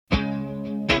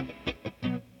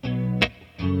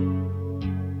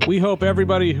We hope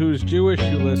everybody who's Jewish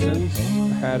who listens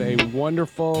had a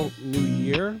wonderful new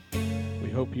year. We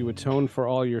hope you atone for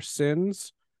all your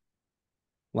sins.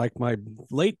 Like my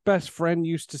late best friend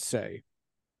used to say,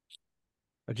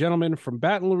 a gentleman from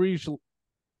Baton Rouge,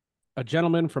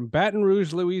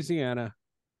 Louisiana,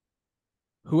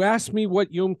 who asked me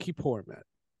what Yom Kippur meant.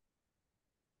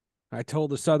 I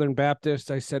told the Southern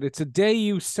Baptist, I said, it's a day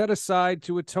you set aside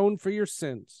to atone for your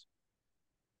sins.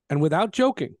 And without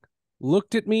joking,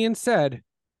 looked at me and said,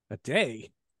 a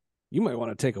day? You might want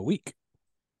to take a week.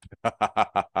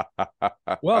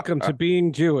 Welcome to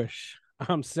Being Jewish.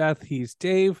 I'm Seth. He's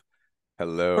Dave.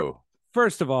 Hello.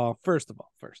 First,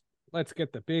 let's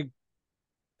get the big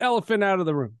elephant out of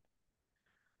the room.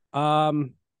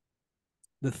 The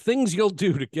things you'll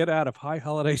do to get out of high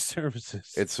holiday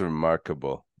services. It's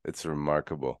remarkable. It's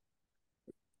remarkable.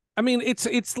 I mean,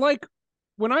 it's like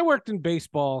when I worked in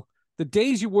baseball, the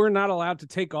days you were not allowed to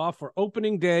take off were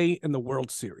opening day and the World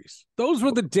Series. Those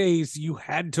were the days you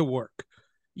had to work.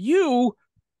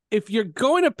 If you're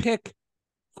going to pick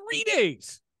 3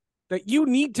 days that you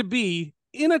need to be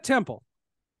in a temple,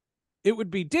 it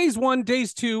would be days 1,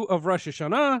 days 2 of Rosh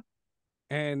Hashanah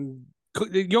and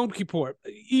Yom Kippur.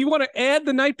 You want to add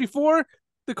the night before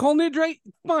the Kol Nidre?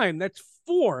 Fine, that's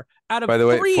 4 out of By the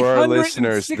way, for our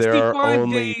listeners, there are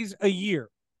 365 days a year.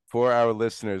 For our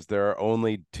listeners, there are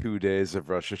only 2 days of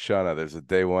Rosh Hashanah. There's a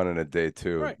day 1 and a day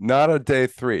 2, right. Not a day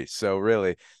 3. So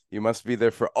really, you must be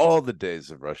there for all the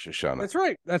days of Rosh Hashanah. That's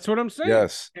right. That's what I'm saying.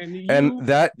 Yes. And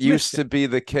that used to be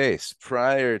the case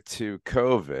prior to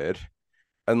COVID,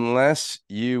 unless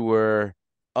you were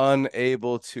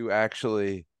unable to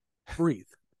actually breathe.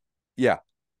 Yeah.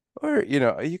 Or,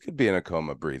 you could be in a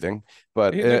coma breathing,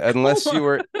 but unless you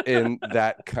were in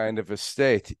that kind of a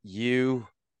state, you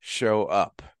show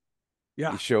up.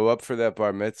 Yeah. You show up for that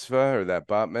bar mitzvah or that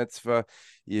bat mitzvah.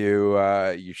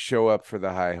 You show up for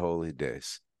the high holy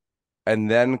days.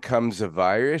 And then comes a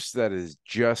virus that is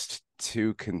just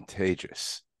too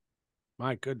contagious.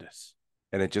 My goodness.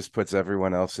 And it just puts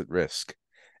everyone else at risk.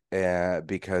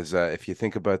 Because if you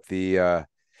think about A,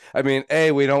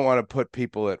 we don't want to put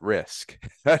people at risk.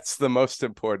 That's the most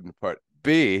important part.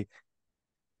 B,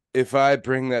 if I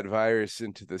bring that virus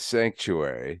into the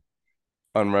sanctuary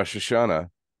on Rosh Hashanah,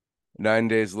 9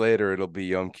 days later, it'll be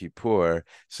Yom Kippur.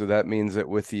 So that means that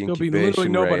with the incubation there'll be literally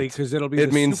nobody, rate, because it'll be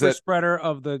the super spreader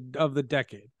of the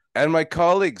decade. And my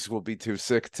colleagues will be too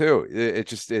sick too.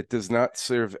 It does not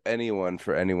serve anyone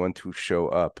for anyone to show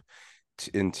up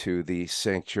into the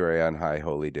sanctuary on high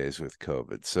holy days with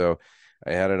COVID. So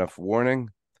I had enough warning.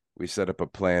 We set up a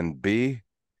plan B.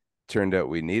 Turned out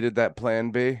we needed that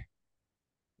plan B.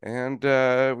 And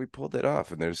we pulled it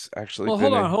off. And there's actually hold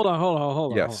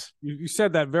on. Yes. You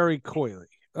said that very coyly.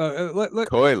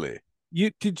 Coyly. You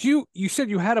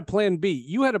said you had a plan B.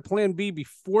 You had a plan B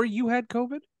before you had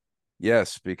COVID?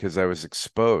 Yes, because I was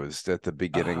exposed at the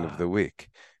beginning of the week.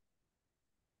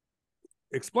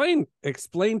 Explain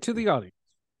to the audience.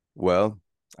 Well,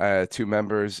 2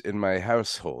 members in my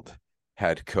household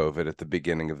had COVID at the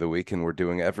beginning of the week and were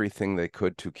doing everything they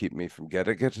could to keep me from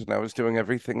getting it. And I was doing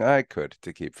everything I could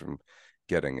to keep from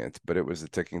getting it, but it was a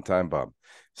ticking time bomb.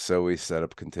 So we set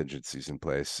up contingencies in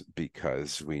place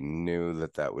because we knew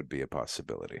that would be a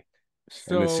possibility.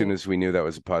 And as soon as we knew that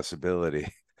was a possibility,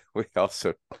 we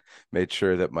also made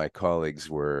sure that my colleagues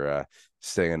were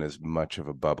staying in as much of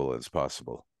a bubble as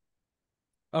possible.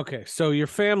 Okay, so your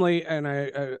family, and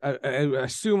I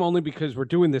assume only because we're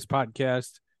doing this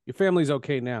podcast, your family's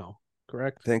okay now,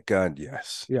 correct? Thank God,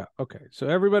 yes. Yeah, okay. So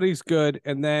everybody's good.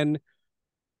 And then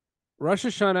Rosh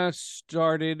Hashanah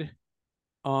started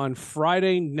on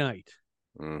Friday night.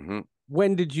 Mm-hmm.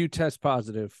 When did you test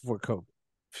positive for COVID?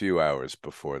 A few hours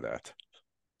before that.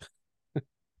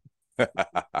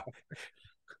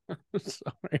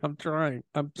 Sorry, I'm trying.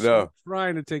 I'm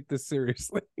trying to take this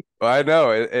seriously. Well, I know.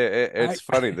 It's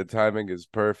funny. The timing is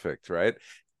perfect, right?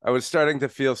 I was starting to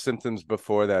feel symptoms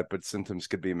before that, but symptoms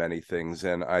could be many things.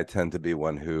 And I tend to be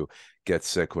one who gets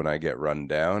sick when I get run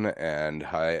down. And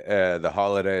the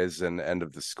holidays and end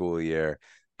of the school year,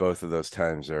 both of those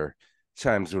times are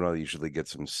times when I'll usually get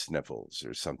some sniffles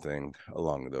or something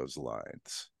along those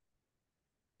lines.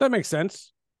 That makes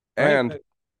sense. Right?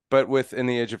 But in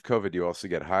the age of COVID, you also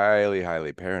get highly,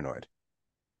 highly paranoid.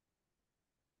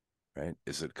 Right?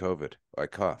 Is it COVID? I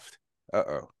coughed.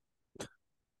 Uh-oh.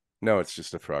 No, it's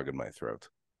just a frog in my throat.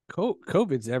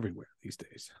 COVID's everywhere these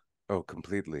days. Oh,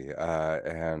 completely.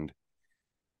 And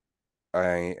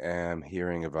I am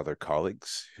hearing of other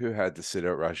colleagues who had to sit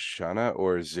out Rosh Hashanah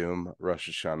or Zoom Rosh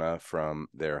Hashanah from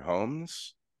their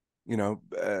homes.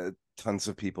 Tons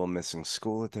of people missing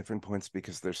school at different points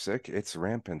because they're sick. It's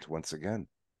rampant once again.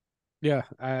 Yeah,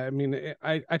 I mean,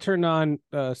 I turned on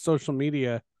social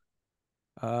media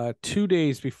 2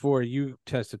 days before you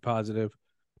tested positive,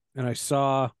 and I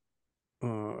saw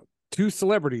uh, two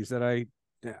celebrities that I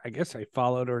guess I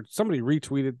followed or somebody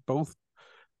retweeted both.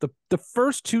 The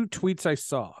first two tweets I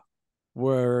saw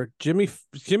were Jimmy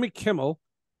Kimmel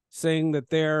saying that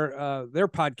their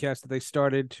podcast that they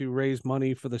started to raise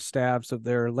money for the staffs of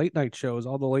their late night shows.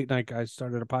 All the late night guys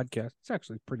started a podcast. It's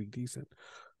actually pretty decent.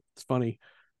 It's funny.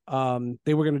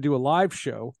 They were going to do a live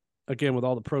show again with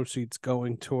all the proceeds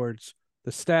going towards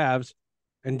the staffs,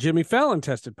 and Jimmy Fallon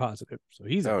tested positive, so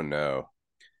he's Oh out. no.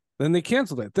 Then they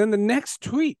canceled it. Then the next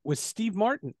tweet was Steve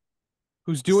Martin,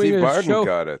 who's doing Steve a Martin show.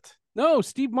 got it. No,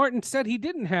 Steve Martin said he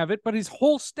didn't have it, but his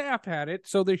whole staff had it,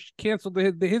 so they canceled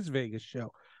his Vegas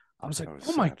show. I was like,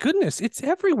 oh my goodness, it's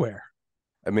everywhere.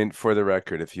 I mean, for the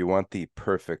record, if you want the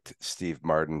perfect Steve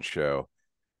Martin show,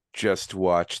 just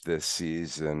watch this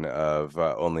season of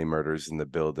Only Murders in the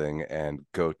Building and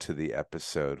go to the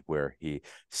episode where he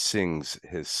sings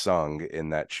his song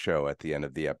in that show at the end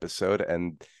of the episode,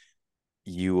 and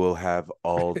you will have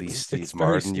all the Steve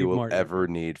Martin you will ever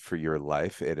need for your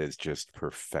life. It is just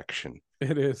perfection.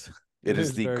 It is. It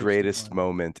is the greatest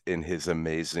moment in his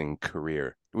amazing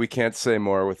career. We can't say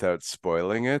more without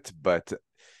spoiling it, but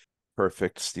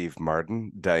perfect Steve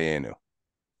Martin, Dianu.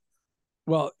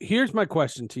 Well, here's my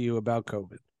question to you about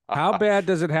COVID. How bad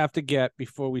does it have to get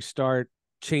before we start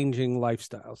changing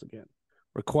lifestyles again,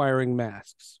 requiring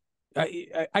masks?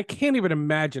 I can't even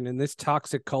imagine in this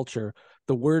toxic culture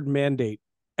the word mandate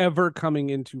ever coming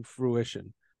into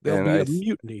fruition. There'll be a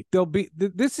mutiny.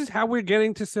 This is how we're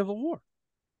getting to civil war.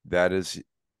 That is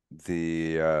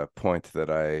the point that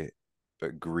I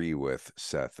agree with,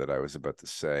 Seth, that I was about to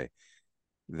say,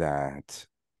 that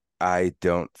I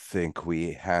don't think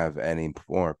we have any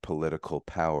more political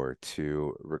power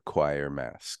to require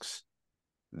masks.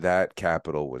 That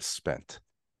capital was spent.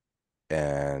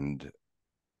 And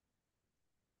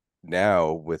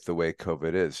now, with the way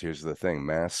COVID is, here's the thing: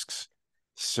 masks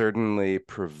certainly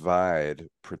provide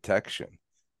protection,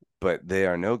 but they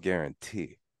are no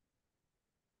guarantee.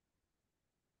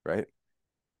 Right?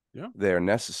 Yeah. They are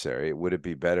necessary. Would it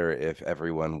be better if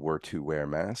everyone were to wear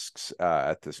masks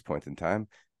at this point in time?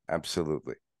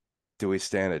 Absolutely. Do we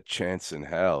stand a chance in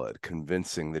hell at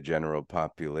convincing the general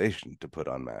population to put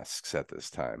on masks at this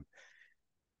time?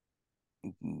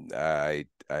 I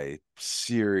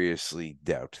seriously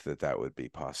doubt that would be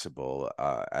possible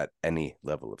at any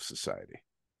level of society.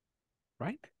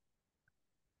 Right?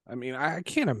 I mean, I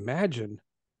can't imagine.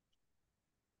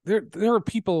 There are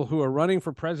people who are running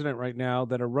for president right now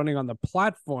that are running on the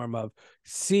platform of,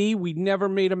 see, we never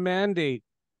made a mandate.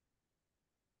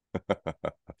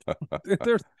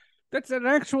 That's an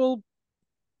actual,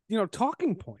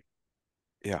 talking point.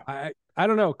 Yeah. I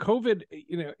don't know. COVID,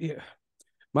 yeah.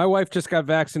 My wife just got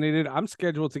vaccinated. I'm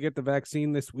scheduled to get the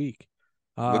vaccine this week.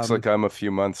 Looks like I'm a few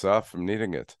months off from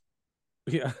needing it.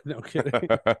 Yeah, no kidding.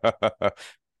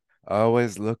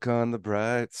 Always look on the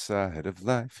bright side of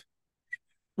life.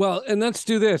 Well, and let's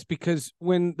do this, because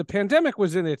when the pandemic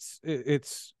was in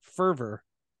its fervor,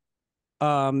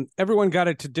 everyone got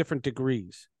it to different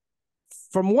degrees.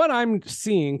 From what I'm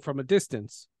seeing from a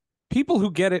distance, people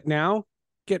who get it now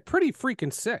get pretty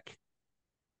freaking sick.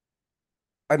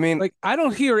 I mean, like, I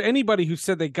don't hear anybody who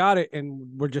said they got it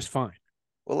and were just fine.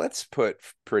 Well, let's put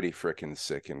pretty freaking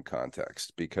sick in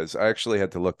context, because I actually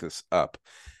had to look this up.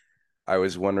 I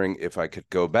was wondering if I could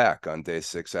go back on day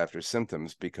 6 after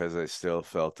symptoms because I still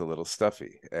felt a little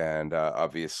stuffy. And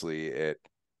obviously it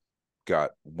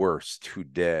got worse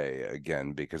today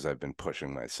again because I've been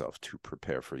pushing myself to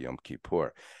prepare for Yom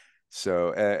Kippur.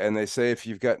 So, and they say if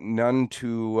you've got none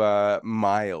to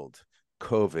mild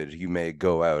COVID, you may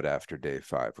go out after day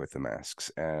 5 with the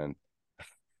masks. And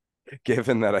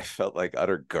given that I felt like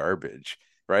utter garbage,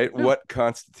 right? Yeah. What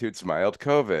constitutes mild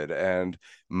COVID and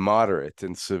moderate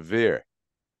and severe?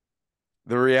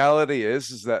 The reality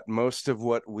is that most of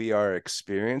what we are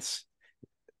experiencing,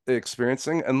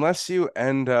 unless you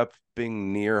end up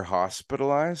being near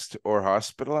hospitalized,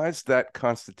 that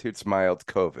constitutes mild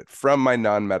COVID from my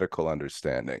non-medical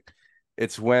understanding.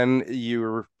 It's when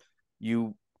you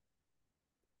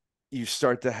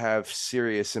start to have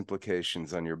serious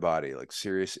implications on your body, like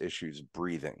serious issues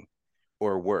breathing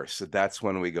or worse. So that's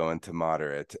when we go into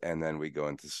moderate, and then we go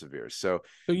into severe. So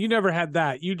you never had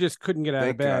that. You just couldn't get out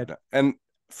of bed. God, no. And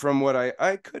from what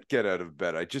I could get out of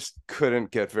bed, I just couldn't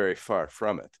get very far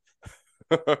from it.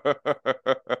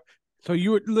 So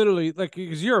you were literally, like,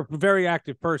 because you're a very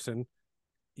active person,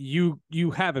 you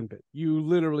haven't been. You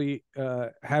literally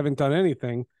haven't done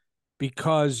anything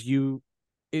because you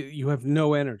have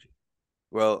no energy.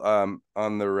 Well,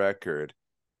 on the record,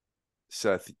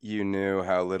 Seth, you knew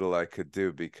how little I could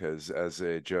do because, as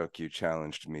a joke, you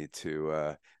challenged me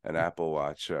to an Apple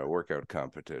Watch workout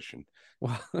competition.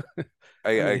 Well,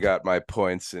 I I mean, got my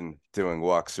points in doing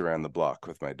walks around the block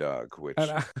with my dog, and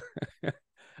which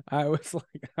I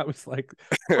was like,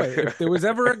 boy, if there was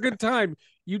ever a good time,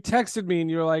 you texted me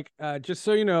and you're like, just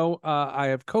so you know, I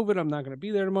have COVID. I'm not going to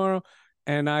be there tomorrow.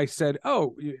 And I said,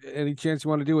 oh, any chance you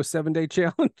want to do a 7-day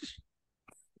challenge?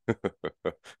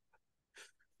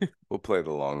 we'll play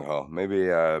the long haul. Maybe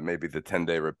the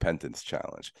 10-day repentance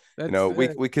challenge. That's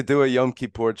We could do a Yom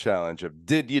Kippur challenge of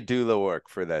did you do the work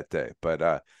for that day?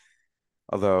 But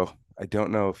although I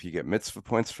don't know if you get mitzvah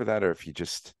points for that or if you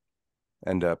just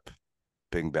end up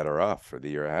being better off for the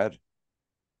year ahead.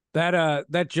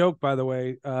 that joke, by the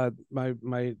way,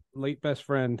 my late best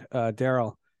friend,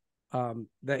 Daryl,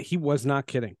 that he was not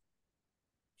kidding.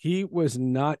 He was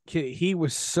not kidding. He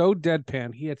was so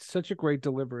deadpan. He had such a great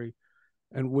delivery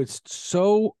and was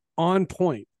so on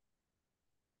point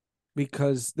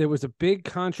because there was a big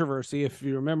controversy. If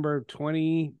you remember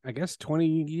 20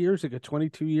 years ago,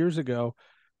 22 years ago,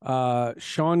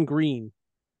 Sean Green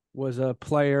was a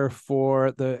player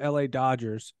for the LA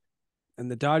Dodgers,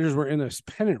 and the Dodgers were in a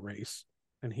pennant race,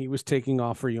 and he was taking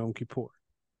off for Yom Kippur.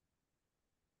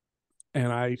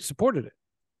 And I supported it.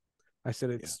 I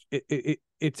said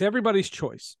it's everybody's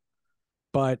choice,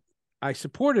 but I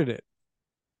supported it.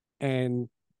 And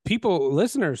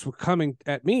listeners were coming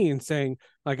at me and saying,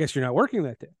 I guess you're not working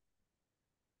that day.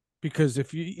 Because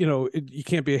if you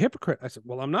can't be a hypocrite. I said,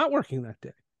 well, I'm not working that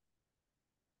day.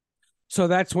 So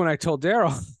that's when I told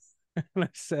Daryl, and I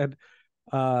said,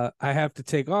 I have to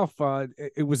take off.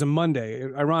 It was a Monday.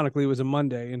 Ironically, it was a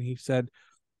Monday. And he said,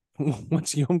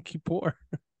 what's Yom Kippur?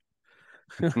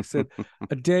 I said,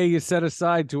 a day you set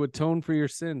aside to atone for your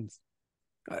sins.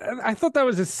 I thought that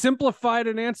was as simplified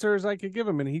an answer as I could give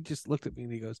him. And he just looked at me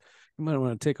and he goes, you might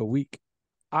want to take a week.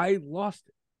 I lost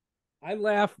it. I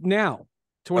laugh now,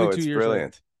 22 it's years brilliant.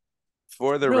 later.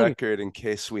 For the Brilliant. record, in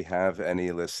case we have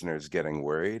any listeners getting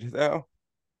worried, though,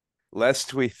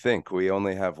 lest we think we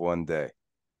only have one day.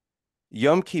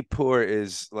 Yom Kippur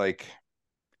is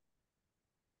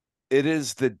it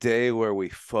is the day where we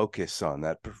focus on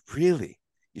that, but really,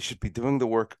 you should be doing the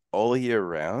work all year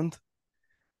round.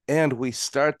 And we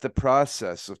start the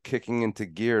process of kicking into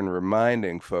gear and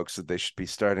reminding folks that they should be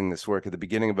starting this work at the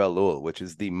beginning of Elul, which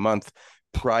is the month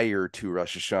prior to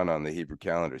Rosh Hashanah on the Hebrew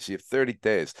calendar. So you have 30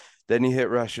 days. Then you hit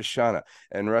Rosh Hashanah.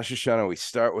 And Rosh Hashanah, we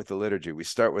start with the liturgy. We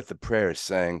start with the prayers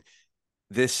saying,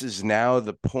 this is now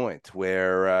the point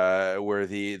where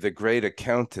the great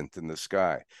accountant in the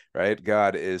sky, right?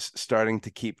 God is starting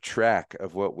to keep track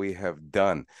of what we have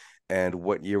done and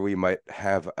what year we might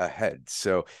have ahead.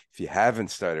 So if you haven't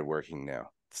started working now,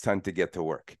 it's time to get to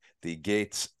work. The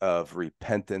gates of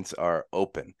repentance are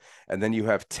open. And then you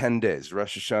have 10 days.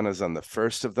 Rosh Hashanah is on the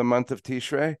first of the month of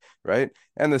Tishrei, right?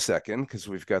 And the second, because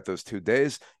we've got those 2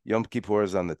 days. Yom Kippur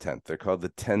is on the 10th. They're called the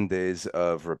 10 days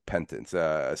of repentance,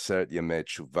 Aseret Yemei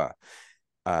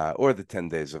Teshuvah, or the 10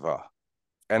 days of awe.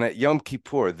 And at Yom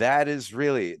Kippur,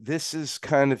 this is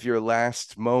kind of your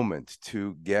last moment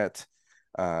to get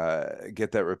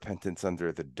that repentance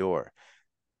under the door.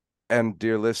 And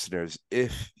dear listeners,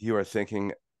 if you are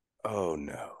thinking, oh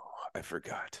no, I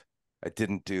forgot, I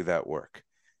didn't do that work,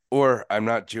 or I'm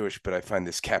not Jewish, but I find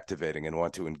this captivating and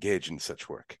want to engage in such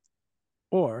work.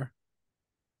 Or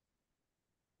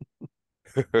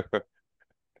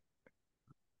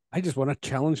I just want to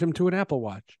challenge him to an Apple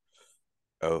Watch.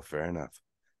 Oh, fair enough.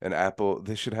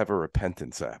 They should have a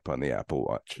repentance app on the Apple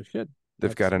Watch. They should.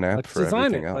 They've got an app for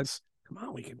everything else. Come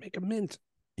on, we can make a mint.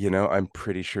 I'm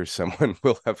pretty sure someone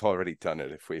will have already done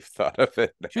it if we've thought of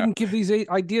it now. Shouldn't give these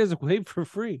ideas away for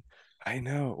free. I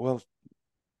know. Well,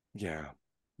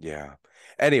 yeah.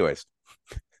 Anyways,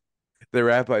 the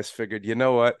rabbis figured, you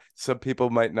know what? Some people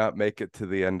might not make it to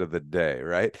the end of the day,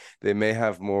 right? They may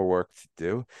have more work to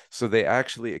do. So they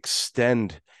actually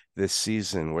extend this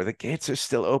season where the gates are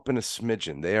still open a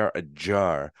smidgen. They are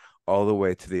ajar all the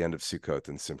way to the end of Sukkot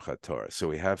and Simchat Torah. So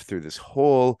we have through this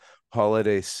whole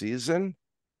holiday season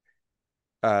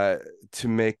to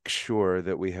make sure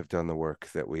that we have done the work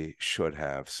that we should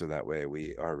have, so that way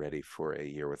we are ready for a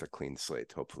year with a clean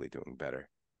slate, hopefully doing better.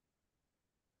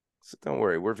 So don't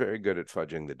worry, we're very good at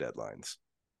fudging the deadlines.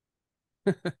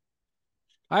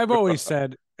 I've always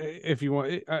said,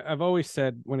 I've always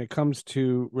said when it comes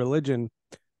to religion,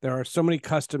 there are so many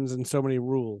customs and so many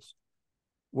rules.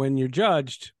 When you're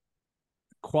judged,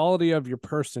 the quality of your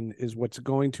person is what's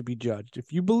going to be judged.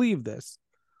 If you believe this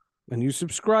and you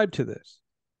subscribe to this,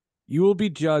 you will be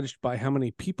judged by how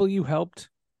many people you helped,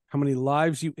 how many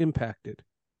lives you impacted,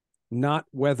 not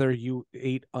whether you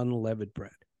ate unleavened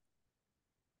bread.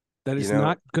 That is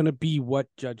not going to be what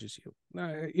judges you.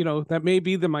 That may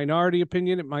be the minority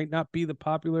opinion. It might not be the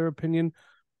popular opinion,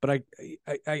 but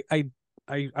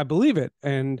I believe it.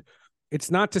 And it's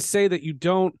not to say that you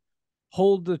don't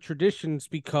hold the traditions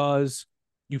because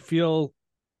you feel,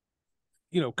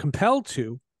 compelled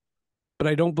to, but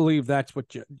I don't believe that's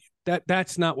what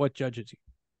that's not what judges you.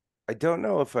 I don't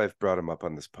know if I've brought him up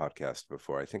on this podcast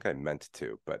before. I think I meant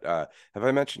to, but have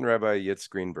I mentioned Rabbi Yitz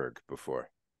Greenberg before?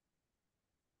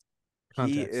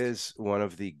 Context. He is one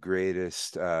of the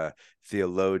greatest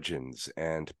theologians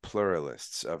and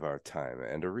pluralists of our time,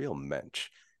 and a real mensch.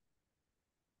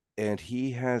 And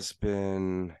he has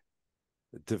been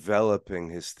developing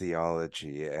his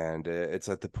theology, and it's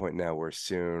at the point now where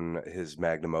soon his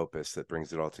magnum opus that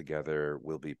brings it all together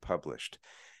will be published.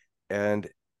 And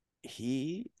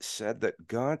he said that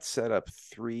God set up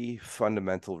 3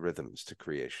 fundamental rhythms to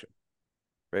creation,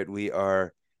 right? We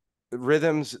are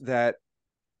rhythms that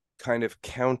kind of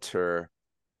counter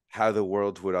how the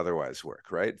world would otherwise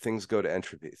work, right? Things go to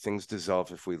entropy, things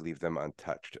dissolve if we leave them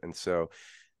untouched. And so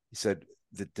he said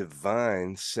the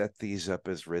divine set these up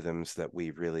as rhythms that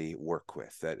we really work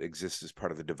with, that exist as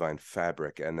part of the divine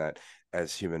fabric, and that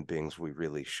as human beings we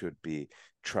really should be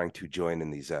trying to join in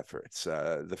these efforts.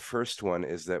 The first one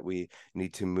is that we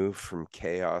need to move from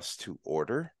chaos to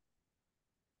order.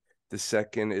 The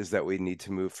second is that we need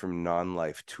to move from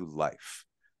non-life to life,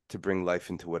 to bring life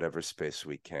into whatever space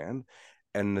we can.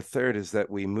 And the third is that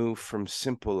we move from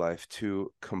simple life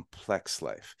to complex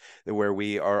life, where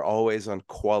we are always on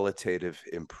qualitative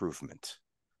improvement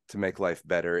to make life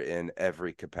better in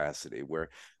every capacity, where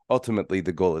ultimately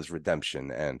the goal is redemption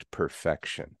and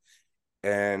perfection.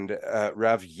 And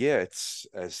Rav Yitz,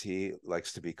 as he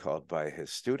likes to be called by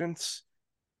his students,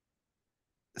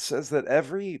 says that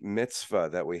every mitzvah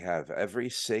that we have, every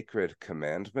sacred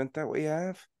commandment that we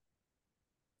have,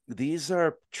 these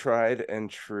are tried and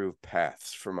true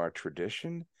paths from our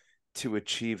tradition to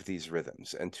achieve these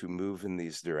rhythms and to move in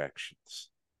these directions.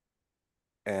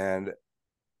 And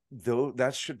though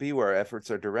that should be where our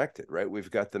efforts are directed, right?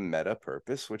 We've got the meta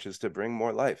purpose, which is to bring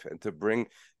more life and to bring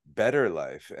better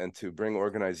life and to bring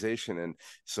organization and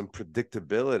some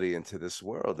predictability into this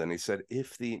world. And he said,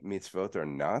 if the mitzvot are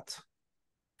not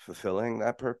fulfilling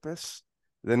that purpose,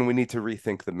 then we need to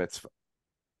rethink the mitzvah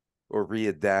or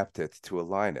readapt it to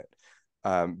align it.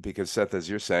 Because Seth, as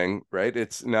you're saying, right,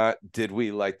 it's not, did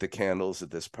we light the candles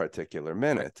at this particular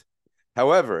minute?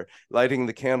 However, lighting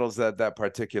the candles at that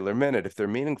particular minute, if they're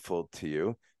meaningful to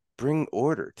you, bring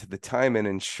order to the time and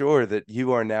ensure that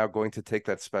you are now going to take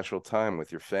that special time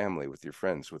with your family, with your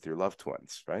friends, with your loved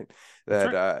ones, right?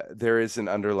 That there is an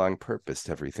underlying purpose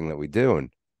to everything that we do. And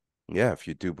yeah, if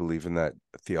you do believe in that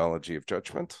theology of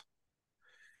judgment,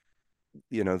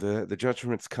 the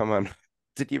judgments come on,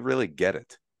 did you really get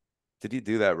it? Did you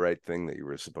do that right thing that you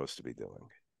were supposed to be doing?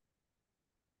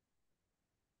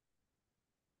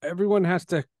 Everyone has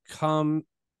to come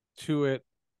to it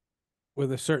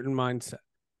with a certain mindset.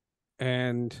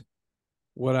 And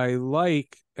what I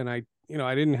like, and I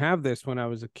didn't have this when I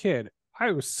was a kid.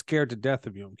 I was scared to death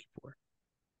of Yom Kippur.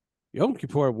 Yom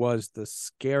Kippur was the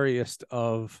scariest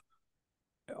of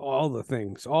all the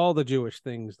things, all the Jewish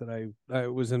things that I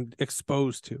was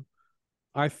exposed to.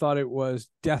 I thought it was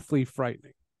deathly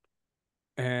frightening.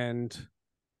 And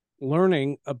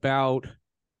learning about,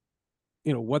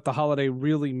 what the holiday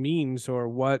really means, or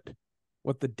what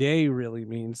the day really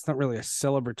means. It's not really a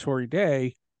celebratory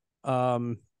day.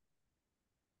 Has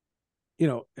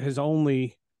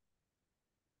only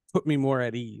put me more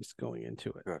at ease going into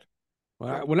it. Good.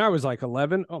 When I was like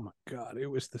 11, oh my God, it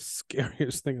was the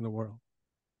scariest thing in the world.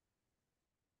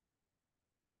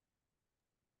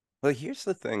 Well, here's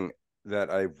the thing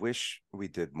that I wish we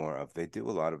did more of. They do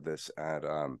a lot of this at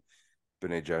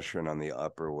B'nai Jeshurun on the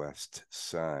Upper West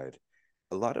Side.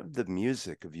 A lot of the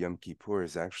music of Yom Kippur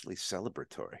is actually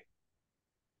celebratory.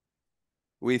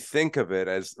 We think of it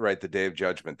as, right, the Day of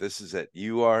Judgment. This is it.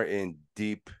 You are in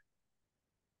deep,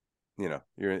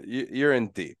 you're in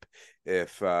deep.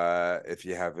 If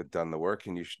you haven't done the work,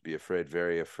 and you should be afraid,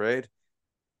 very afraid.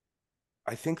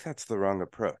 I think that's the wrong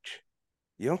approach.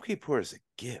 Yom Kippur is a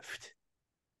gift,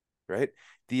 right?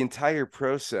 The entire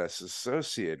process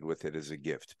associated with it is a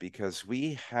gift, because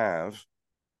we have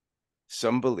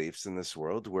some beliefs in this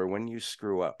world where when you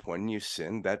screw up, when you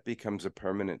sin, that becomes a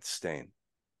permanent stain.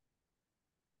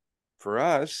 For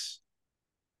us,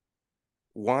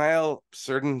 while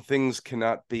certain things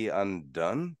cannot be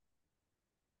undone,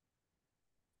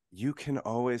 you can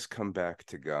always come back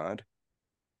to God.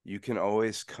 You can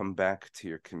always come back to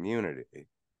your community.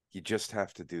 You just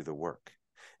have to do the work.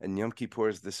 And Yom Kippur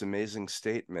is this amazing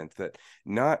statement that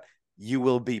not you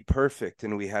will be perfect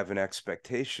and we have an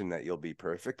expectation that you'll be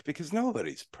perfect, because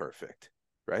nobody's perfect,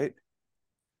 right?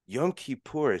 Yom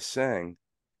Kippur is saying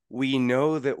we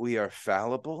know that we are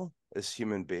fallible as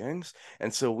human beings,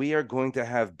 and so we are going to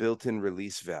have built-in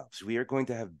release valves. We are going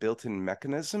to have built-in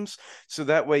mechanisms, so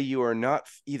that way you are not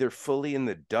either fully in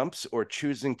the dumps or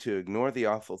choosing to ignore the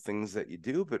awful things that you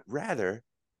do, but rather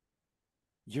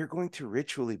you're going to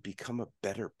ritually become a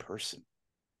better person.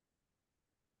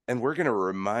 And we're going to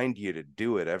remind you to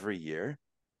do it every year.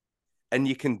 And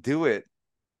you can do it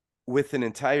with an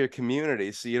entire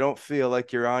community, so you don't feel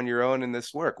like you're on your own in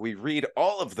this work. We read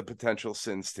all of the potential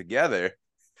sins together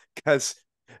because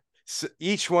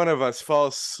each one of us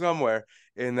falls somewhere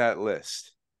in that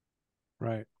list.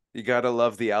 Right. You got to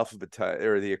love the alphabet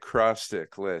or the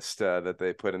acrostic list that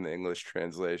they put in the English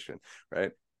translation,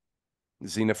 right?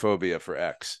 Xenophobia for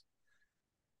X.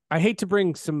 I hate to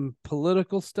bring some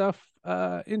political stuff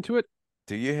into it.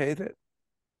 Do you hate it?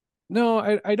 No,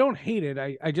 I don't hate it.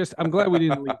 I'm glad we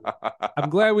didn't lead with it. I'm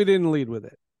glad we didn't lead with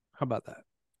it. How about that?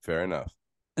 Fair enough.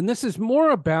 And this is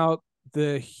more about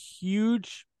the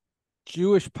huge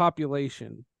Jewish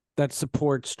population that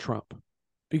supports Trump.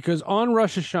 Because on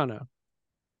Rosh Hashanah,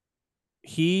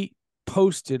 he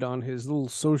posted on his little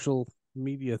social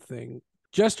media thing,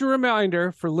 just a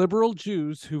reminder for liberal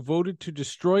Jews who voted to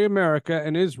destroy America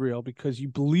and Israel because you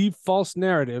believe false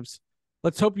narratives.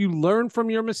 Let's hope you learn from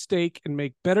your mistake and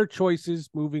make better choices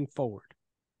moving forward.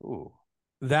 Ooh.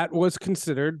 That was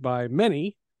considered by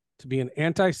many to be an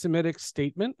anti-Semitic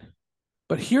statement.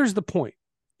 But here's the point.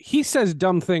 He says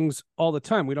dumb things all the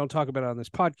time. We don't talk about it on this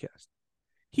podcast.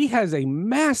 He has a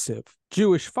massive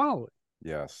Jewish following.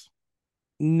 Yes.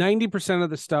 90% of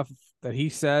the stuff that he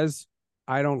says,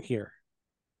 I don't hear.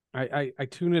 I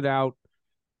tune it out.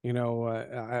 You know,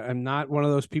 I'm not one of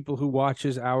those people who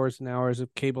watches hours and hours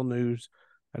of cable news.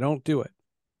 I don't do it.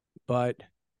 But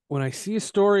when I see a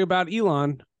story about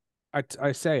Elon,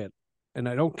 I say it, and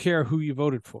I don't care who you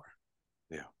voted for.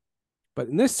 Yeah. But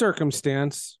in this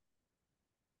circumstance,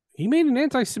 he made an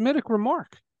anti-Semitic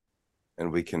remark.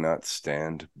 And we cannot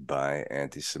stand by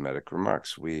anti-Semitic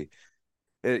remarks. In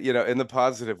the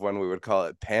positive one, we would call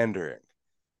it pandering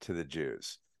to the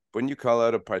Jews. When you call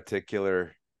out a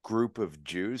particular group of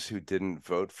Jews who didn't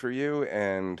vote for you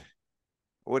and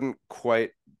wouldn't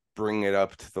quite bring it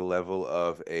up to the level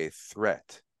of a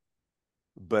threat,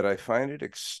 but I find it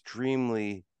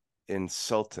extremely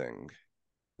insulting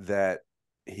that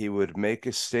he would make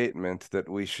a statement that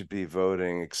we should be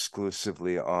voting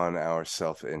exclusively on our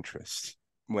self-interest.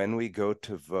 When we go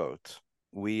to vote,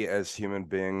 we as human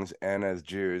beings and as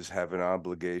Jews have an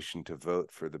obligation to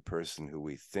vote for the person who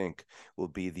we think will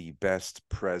be the best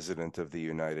president of the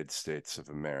United States of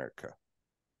America.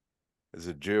 As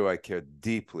a Jew, I care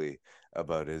deeply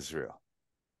about Israel.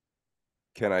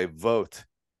 Can I vote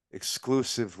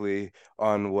exclusively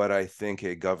on what I think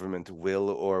a government will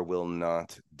or will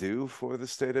not do for the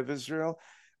state of Israel?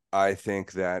 I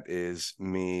think that is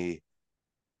me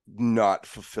not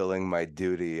fulfilling my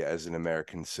duty as an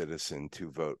American citizen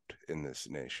to vote in this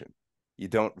nation. You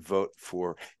don't vote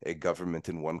for a government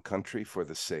in one country for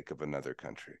the sake of another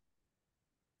country.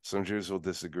 Some Jews will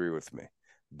disagree with me,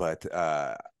 but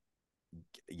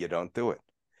you don't do it.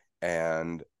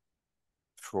 And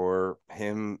for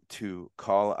him to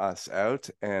call us out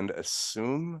and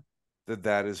assume that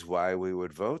that is why we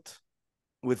would vote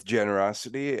with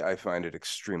generosity, I find it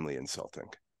extremely insulting.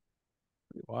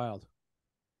 Wild.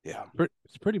 Yeah.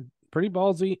 It's pretty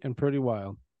ballsy and pretty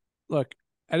wild. Look,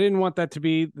 I didn't want that to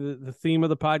be the theme of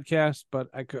the podcast, but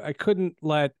I couldn't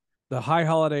let the high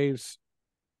holidays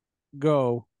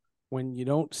go when you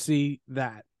don't see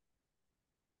that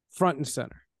front and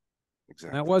center.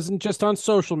 Exactly. That wasn't just on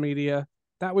social media.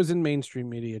 That was in mainstream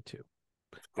media too.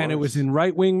 And it was in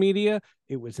right-wing media.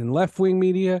 It was in left-wing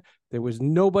media. There was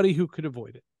nobody who could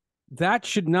avoid it. That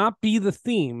should not be the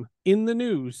theme in the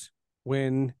news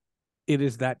when it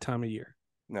is that time of year.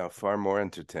 No, far more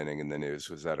entertaining in the news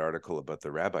was that article about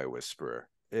the rabbi whisperer.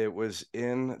 It was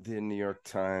in the New York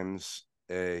Times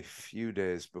a few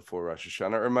days before Rosh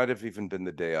Hashanah, or it might have even been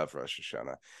the day of Rosh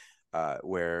Hashanah,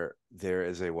 where there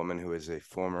is a woman who is a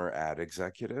former ad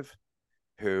executive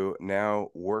who now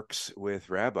works with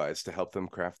rabbis to help them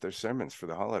craft their sermons for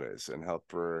the holidays and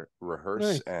help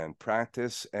rehearse and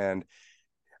practice. And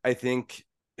I think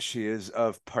she is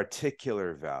of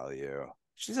particular value.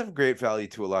 She's of great value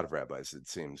to a lot of rabbis, it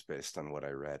seems, based on what I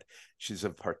read. She's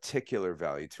of particular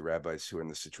value to rabbis who are in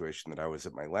the situation that I was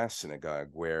at my last synagogue,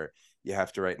 where you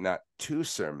have to write not 2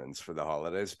 sermons for the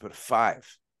holidays, but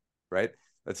 5, right?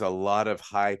 That's a lot of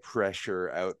high pressure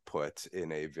output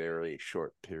in a very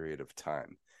short period of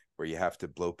time, where you have to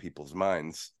blow people's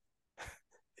minds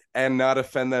and not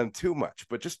offend them too much,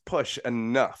 but just push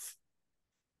enough,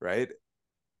 right?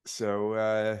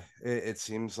 So it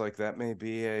seems like that may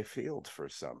be a field for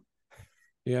some.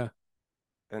 Yeah.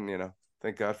 And,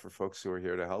 thank God for folks who are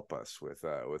here to help us with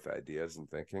ideas and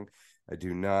thinking. I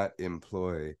do not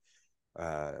employ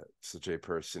such a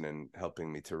person in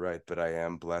helping me to write, but I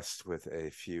am blessed with a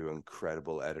few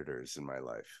incredible editors in my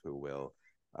life who will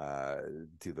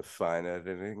do the fine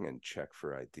editing and check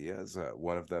for ideas.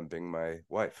 One of them being my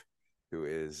wife, who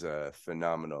is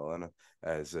phenomenal and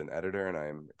as an editor, and I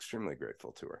am extremely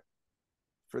grateful to her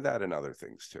for that and other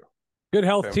things too. Good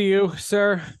health to you,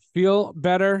 sir. Feel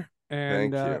better.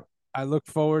 And thank you. I look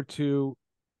forward to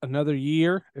another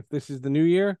year. If this is the new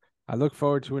year, I look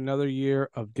forward to another year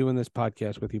of doing this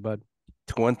podcast with you, bud.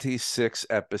 26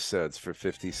 episodes for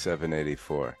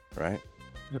 5784, right?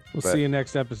 We'll see you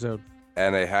next episode.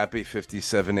 And a happy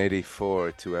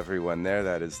 5784 to everyone there.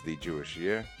 That is the Jewish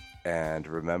year. And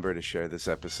remember to share this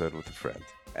episode with a friend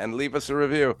and leave us a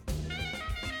review.